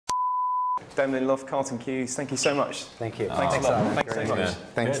Damon Lindelof, Carlton Hughes, thank you so much. Thank you. Thanks a lot. Thanks so much.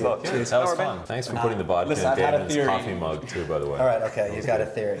 Thank you. Cheers. That was All right, fun. Thanks for putting the vodka Listen, in I've had a Damon's theory. coffee mug too, by the way. All right, okay, you got a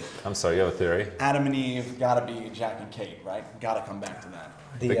theory. I'm sorry, you have a theory? Adam and Eve gotta be Jack and Kate, right? Gotta come back to that.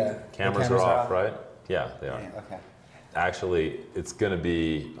 The cameras are off, right? Yeah, they are. Yeah, okay. Actually, it's going to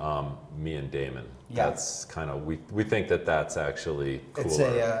be me and Damon. Yeah. That's kind of we think that that's actually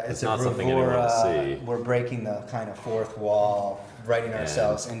cooler. It's not a something anyone will see. We're breaking the kind of fourth wall, writing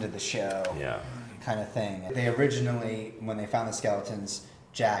ourselves into the show. Yeah. Kind of thing. They originally, when they found the skeletons,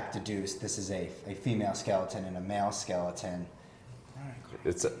 Jack deduced this is a female skeleton and a male skeleton.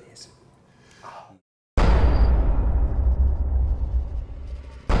 It's a,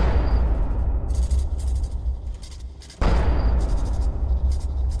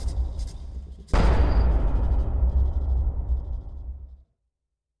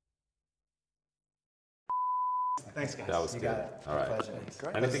 Thanks, guys. that was You good. got it. All right. Pleasure.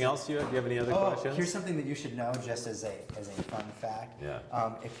 Great. Anything else? Do you have any other questions? Here's something that you should know, just as a fun fact. Yeah.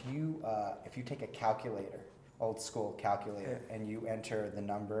 If you take a calculator, old school calculator, and you enter the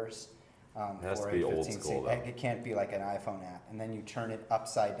numbers It has for to be a old 15, school, though. it can't be like an iPhone app, and then you turn it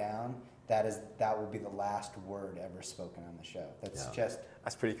upside down. That will be the last word ever spoken on the show. That's Yeah.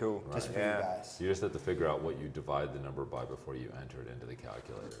 That's pretty cool. just for Yeah. you guys. You just have to figure out what you divide the number by before you enter it into the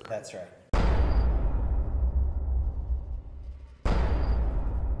calculator. That's right.